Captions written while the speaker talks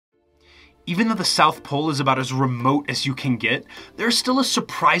Even though the South Pole is about as remote as you can get, there's still a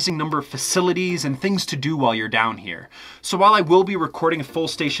surprising number of facilities and things to do while you're down here. So while I will be recording a full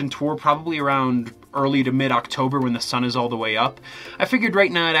station tour probably around early to mid-October when the sun is all the way up, I figured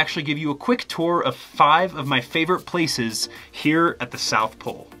right now I'd actually give you a quick tour of 5 of my favorite places here at the South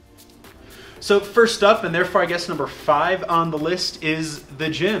Pole. So first up, and therefore I guess number 5 on the list, is the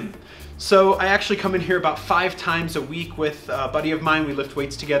gym. So I actually come in here about 5 times a week with a buddy of mine. We lift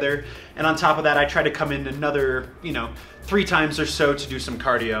weights together. And on top of that, I try to come in another, 3 times or so to do some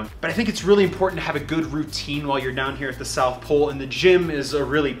cardio. But I think it's really important to have a good routine while you're down here at the South Pole, and the gym is a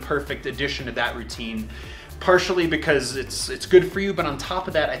really perfect addition to that routine. Partially because it's good for you, but on top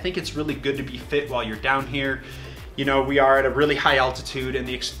of that, I think it's really good to be fit while you're down here. You know, we are at a really high altitude and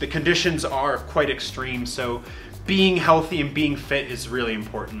the conditions are quite extreme, so being healthy and being fit is really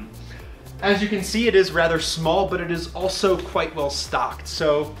important. As you can see, it is rather small, but it is also quite well stocked.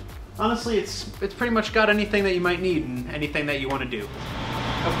 So honestly, it's pretty much got anything that you might need and anything that you want to do.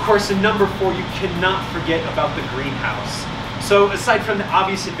 Of course, in number 4, you cannot forget about the greenhouse. So aside from the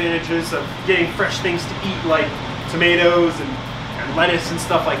obvious advantages of getting fresh things to eat like tomatoes and lettuce and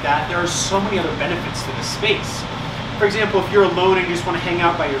stuff like that, there are so many other benefits to the space. For example, if you're alone and you just want to hang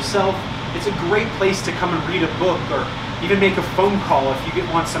out by yourself, it's a great place to come and read a book or even make a phone call if you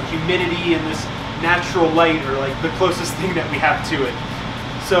want some humidity and this natural light, or like the closest thing that we have to it.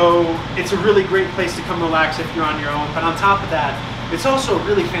 So it's a really great place to come relax if you're on your own. But on top of that, it's also a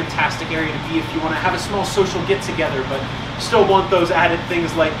really fantastic area to be if you want to have a small social get together, but still want those added things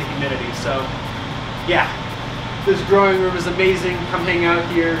like the humidity. So yeah, this growing room is amazing. Come hang out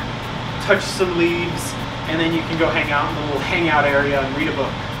here, touch some leaves, and then you can go hang out in the little hangout area and read a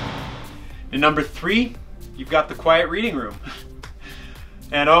book. And number 3, you've got the quiet reading room.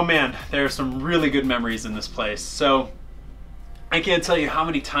 And oh man, there are some really good memories in this place. So I can't tell you how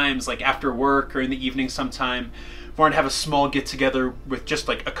many times, like after work or in the evening sometime, if I want to have a small get together with just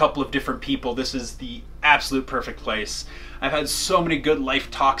like a couple of different people, this is the absolute perfect place. I've had so many good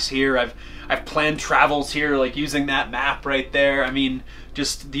life talks here. I've planned travels here, like using that map right there. I mean,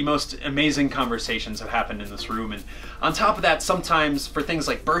 just the most amazing conversations have happened in this room. And on top of that, sometimes for things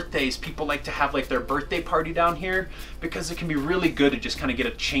like birthdays, people like to have like their birthday party down here because it can be really good to just kind of get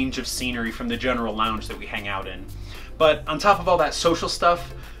a change of scenery from the general lounge that we hang out in. But on top of all that social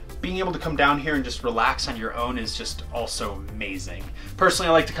stuff, being able to come down here and just relax on your own is just also amazing. Personally,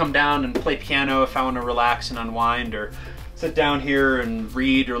 I like to come down and play piano if I want to relax and unwind, or sit down here and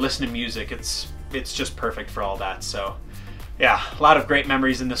read or listen to music. It's just perfect for all that. So yeah, a lot of great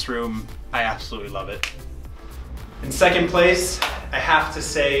memories in this room. I absolutely love it. In second place, I have to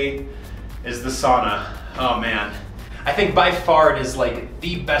say, is the sauna. Oh man. I think by far it is like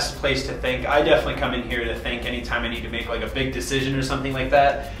the best place to think. I definitely come in here to think anytime I need to make like a big decision or something like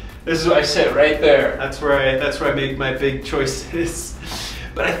that. This is where I sit, right there. That's where I make my big choices.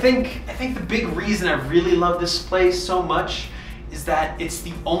 But I think the big reason I really love this place so much is that it's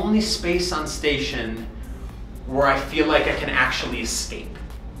the only space on station where I feel like I can actually escape.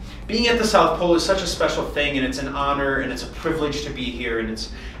 Being at the South Pole is such a special thing, and it's an honor and it's a privilege to be here, and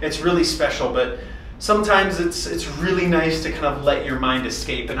it's really special, but sometimes it's really nice to kind of let your mind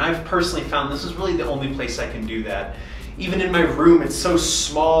escape, and I've personally found this is really the only place I can do that. Even in my room, it's so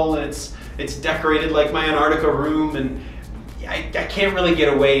small and it's decorated like my Antarctica room, and I can't really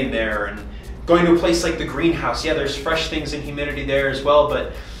get away in there. And going to a place like the greenhouse, yeah, there's fresh things and humidity there as well,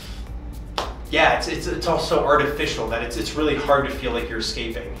 but yeah, it's also artificial, that it's really hard to feel like you're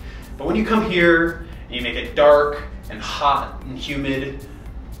escaping. But when you come here and you make it dark and hot and humid,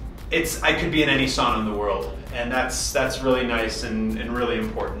 I could be in any sauna in the world, and that's really nice and really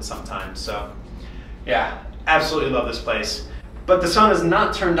important sometimes. So yeah, absolutely love this place. But the sauna is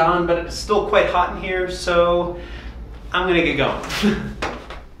not turned on, but it's still quite hot in here, so I'm gonna get going.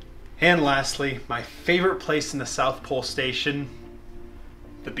 And lastly, my favorite place in the South Pole Station,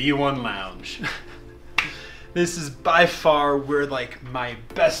 the B1 Lounge. This is by far where like my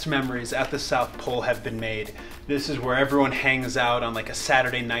best memories at the South Pole have been made. This is where everyone hangs out on like a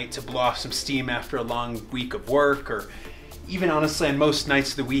Saturday night to blow off some steam after a long week of work, or even honestly on most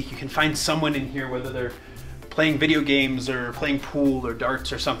nights of the week you can find someone in here, whether they're playing video games or playing pool or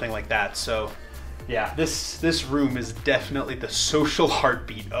darts or something like that. So yeah, this room is definitely the social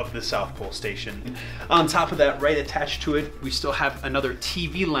heartbeat of the South Pole Station. On top of that, right attached to it, we still have another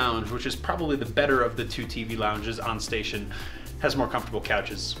TV lounge, which is probably the better of the 2 TV lounges on station. Has more comfortable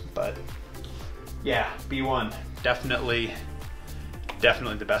couches, but yeah, B1, definitely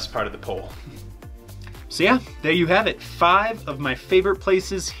the best part of the pole. So yeah, there you have it. 5 of my favorite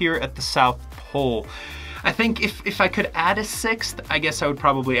places here at the South Pole. I think if I could add a sixth, I guess I would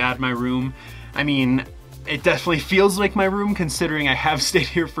probably add my room. I mean, it definitely feels like my room considering I have stayed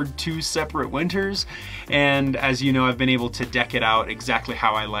here for 2 separate winters. And as you know, I've been able to deck it out exactly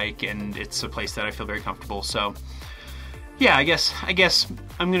how I like, and it's a place that I feel very comfortable. So yeah, I guess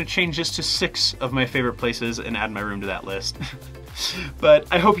I'm gonna change this to 6 of my favorite places and add my room to that list. But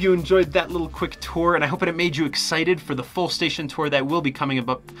I hope you enjoyed that little quick tour, and I hope that it made you excited for the full station tour that will be coming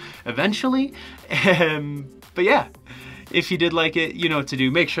up eventually. But yeah, if you did like it, you know what to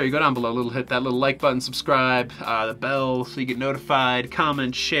do. Make sure you go down below, hit that little like button, subscribe, the bell so you get notified,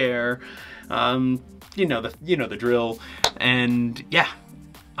 comment, share, you know the drill. And yeah,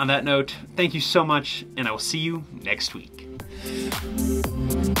 on that note, thank you so much, and I will see you next week.